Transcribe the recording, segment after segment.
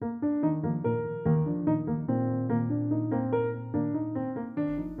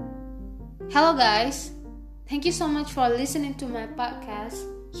Hello guys, thank you so much for listening to my podcast.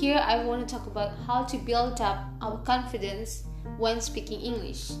 Here I want to talk about how to build up our confidence when speaking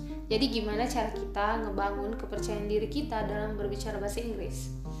English. Jadi gimana cara kita ngebangun kepercayaan diri kita dalam berbicara bahasa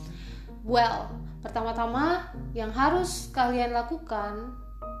Inggris? Well, pertama-tama yang harus kalian lakukan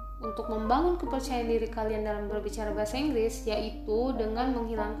untuk membangun kepercayaan diri kalian dalam berbicara bahasa Inggris yaitu dengan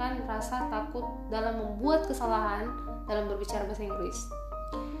menghilangkan rasa takut dalam membuat kesalahan dalam berbicara bahasa Inggris.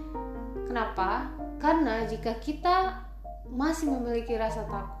 Kenapa? Karena jika kita masih memiliki rasa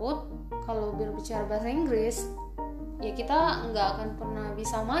takut kalau berbicara bahasa Inggris, ya kita nggak akan pernah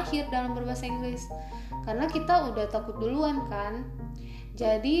bisa mahir dalam berbahasa Inggris karena kita udah takut duluan kan.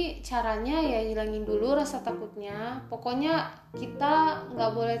 Jadi caranya ya hilangin dulu rasa takutnya. Pokoknya kita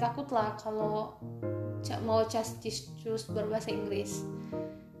nggak boleh takut lah kalau mau terus berbahasa Inggris.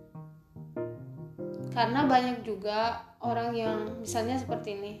 Karena banyak juga orang yang misalnya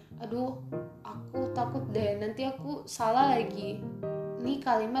seperti ini, aduh aku takut deh nanti aku salah lagi, ini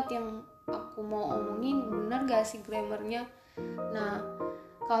kalimat yang aku mau omongin benar gak sih grammarnya. Nah,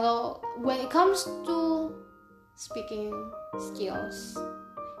 kalau when it comes to speaking skills,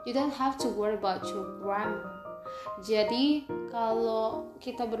 you don't have to worry about your grammar. Jadi kalau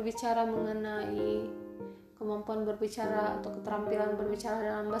kita berbicara mengenai kemampuan berbicara atau keterampilan berbicara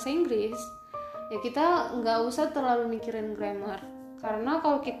dalam bahasa Inggris, ya kita nggak usah terlalu mikirin grammar. Karena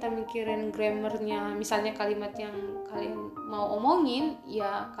kalau kita mikirin grammarnya, misalnya kalimat yang kalian mau omongin,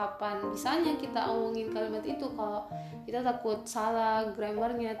 ya kapan bisanya kita omongin kalimat itu kalau kita takut salah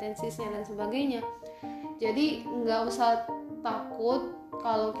grammarnya, tensesnya dan sebagainya. Jadi nggak usah takut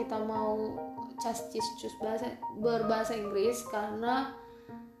kalau kita mau berbahasa Inggris, karena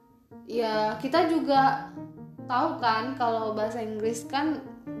ya kita juga tahu kan kalau bahasa Inggris kan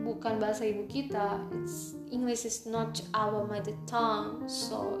bukan bahasa ibu kita. English is not our mother tongue,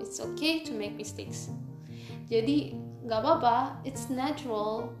 so it's okay to make mistakes. Jadi nggak apa-apa, it's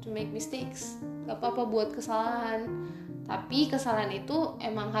natural to make mistakes. Nggak apa-apa buat kesalahan, tapi kesalahan itu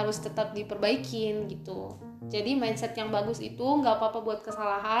emang harus tetap diperbaikin gitu. Jadi mindset yang bagus itu nggak apa-apa buat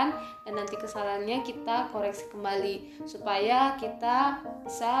kesalahan, dan nanti kesalahannya kita koreksi kembali supaya kita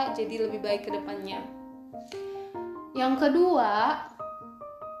bisa jadi lebih baik ke depannya. Yang kedua,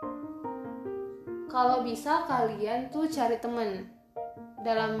 kalau bisa kalian tuh cari teman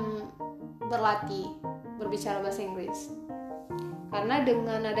dalam berlatih berbicara bahasa Inggris. Karena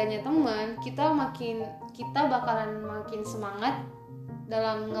dengan adanya teman, kita bakalan makin semangat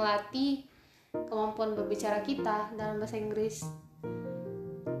dalam ngelatih kemampuan berbicara kita dalam bahasa Inggris.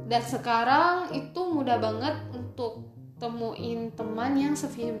 Dan sekarang itu mudah banget untuk temuin teman yang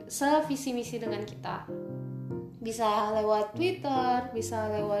sevisi misi dengan kita. Bisa lewat Twitter, bisa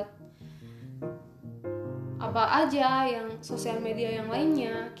lewat apa aja yang sosial media yang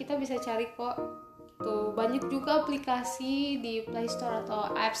lainnya, kita bisa cari kok. Tuh banyak juga aplikasi di Play Store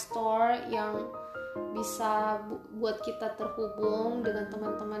atau App Store yang bisa buat kita terhubung dengan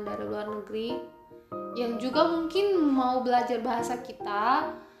teman-teman dari luar negeri yang juga mungkin mau belajar bahasa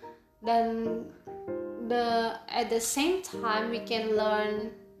kita, dan at the same time we can learn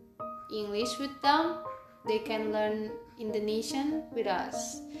English with them, they can learn Indonesian with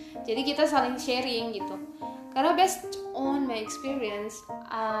us. Jadi kita saling sharing gitu. Karena based on my experience,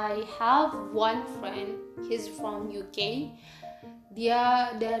 I have one friend, he's from UK.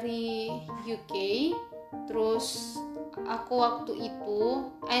 Dia dari UK, terus aku waktu itu,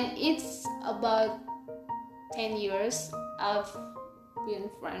 and it's about 10 years I've been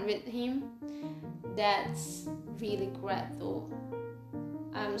friend with him. That's really grateful.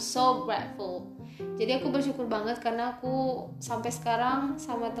 I'm so grateful. Jadi aku bersyukur banget karena aku sampai sekarang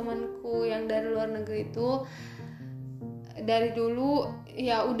sama temanku yang dari luar negeri itu dari dulu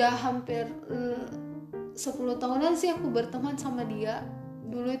ya udah hampir 10 tahunan sih aku berteman sama dia.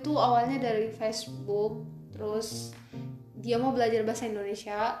 Dulu itu awalnya dari Facebook, terus dia mau belajar bahasa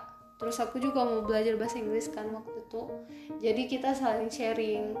Indonesia, terus aku juga mau belajar bahasa Inggris kan waktu itu. Jadi kita saling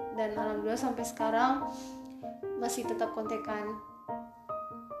sharing, dan alhamdulillah sampai sekarang masih tetap kontekan.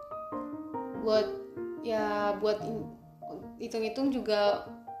 Buat hitung-hitung juga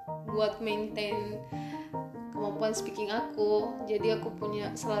buat maintain kemampuan speaking aku. Jadi aku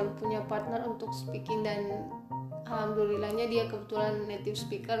selalu punya partner untuk speaking, dan alhamdulillahnya dia kebetulan native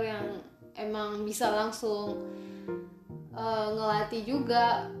speaker yang emang bisa langsung ngelatih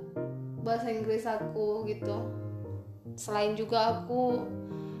juga bahasa Inggris aku gitu. Selain juga aku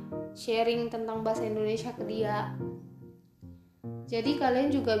sharing tentang bahasa Indonesia ke dia. Jadi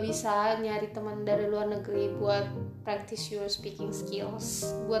kalian juga bisa nyari teman dari luar negeri buat practice your speaking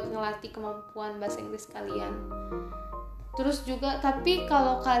skills, buat ngelatih kemampuan bahasa Inggris kalian. Terus juga, tapi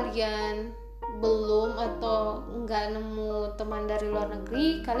kalau kalian belum atau nggak nemu teman dari luar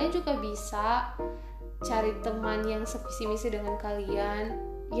negeri, kalian juga bisa cari teman yang sevisi misi dengan kalian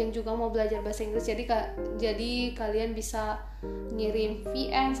yang juga mau belajar bahasa Inggris. Jadi kalian bisa ngirim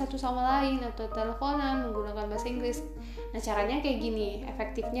VN satu sama lain atau teleponan menggunakan bahasa Inggris. Nah, caranya kayak gini,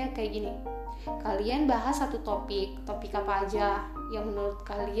 efektifnya kayak gini. Kalian bahas satu topik apa aja yang menurut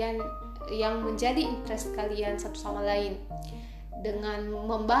kalian, yang menjadi interest kalian satu sama lain. Dengan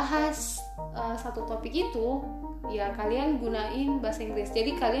membahas satu topik itu, ya kalian gunain bahasa Inggris.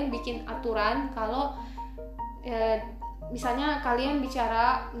 Jadi kalian bikin aturan kalau misalnya kalian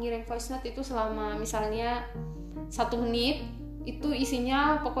bicara ngirim voice note itu selama misalnya 1 menit, itu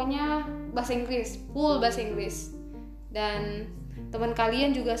isinya pokoknya bahasa Inggris, full bahasa Inggris. Dan teman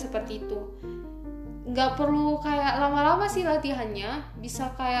kalian juga seperti itu. Nggak perlu kayak lama-lama sih latihannya, bisa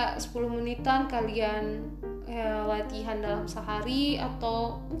kayak 10 menitan kalian latihan dalam sehari,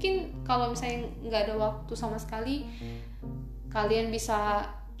 atau mungkin kalau misalnya nggak ada waktu sama sekali, kalian bisa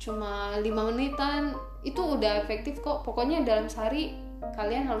cuma 5 menitan, itu udah efektif kok. Pokoknya dalam sehari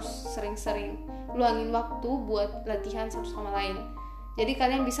kalian harus sering-sering luangin waktu buat latihan satu sama lain. Jadi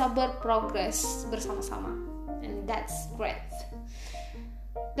kalian bisa berprogres bersama-sama, and that's great.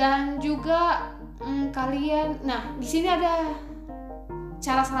 Dan juga kalian, nah di sini ada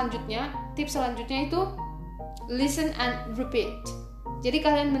cara selanjutnya, tips selanjutnya itu listen and repeat. Jadi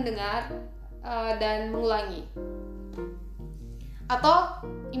kalian mendengar dan mengulangi, atau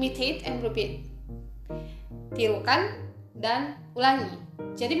imitate and repeat, tirukan dan ulangi.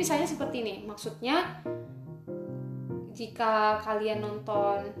 Jadi misalnya seperti ini, maksudnya jika kalian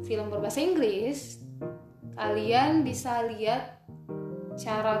nonton film berbahasa Inggris, kalian bisa lihat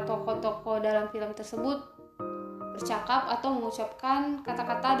cara tokoh-tokoh dalam film tersebut bercakap atau mengucapkan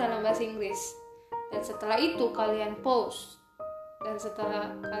kata-kata dalam bahasa Inggris. Dan setelah itu kalian pause. Dan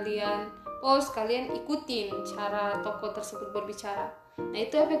setelah kalian pause, kalian ikutin cara tokoh tersebut berbicara. Nah,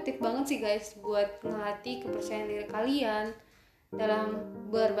 itu efektif banget sih guys buat ngelatih kepercayaan diri kalian dalam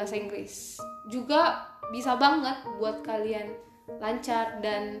berbahasa Inggris. Juga bisa banget buat kalian lancar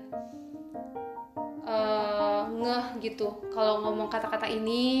dan ngeh gitu. Kalau ngomong kata-kata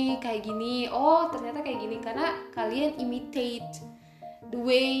ini kayak gini, oh ternyata kayak gini, karena kalian imitate the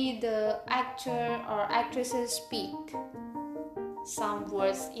way the actor or actresses speak some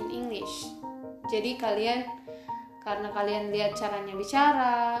words in English. Jadi karena kalian lihat caranya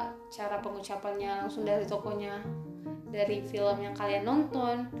bicara, cara pengucapannya langsung dari tokonya, dari film yang kalian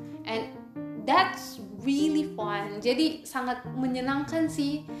nonton, and that's really fun. Jadi sangat menyenangkan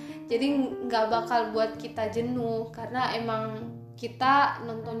sih. Jadi nggak bakal buat kita jenuh, karena emang kita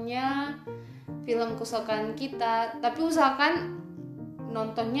nontonnya film kesukaan kita, tapi usahakan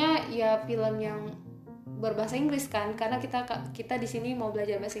nontonnya ya film yang berbahasa Inggris kan, karena kita di sini mau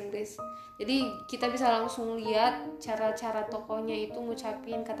belajar bahasa Inggris. Jadi kita bisa langsung lihat cara-cara tokohnya itu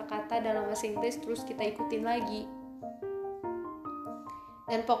ngucapin kata-kata dalam bahasa Inggris, terus kita ikutin lagi.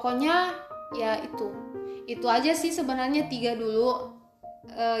 Dan pokoknya ya itu aja sih sebenarnya, 3 dulu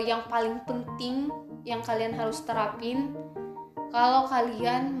yang paling penting yang kalian harus terapin kalau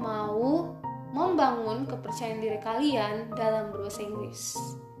kalian mau membangun kepercayaan diri kalian dalam berbahasa Inggris.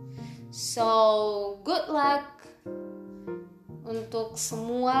 So, good luck untuk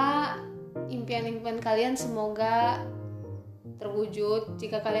semua impian-impian kalian, semoga terwujud.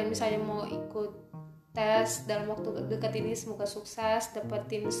 Jika kalian misalnya mau ikut tes dalam waktu dekat ini, semoga sukses,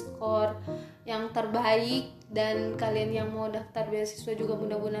 dapetin skor yang terbaik, dan kalian yang mau daftar beasiswa juga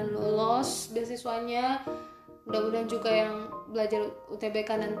mudah-mudahan lolos beasiswanya. Mudah-mudahan juga yang belajar UTBK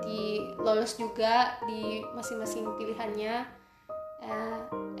nanti lolos juga di masing-masing pilihannya.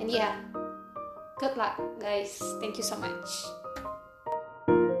 And yeah, good luck guys, thank you so much.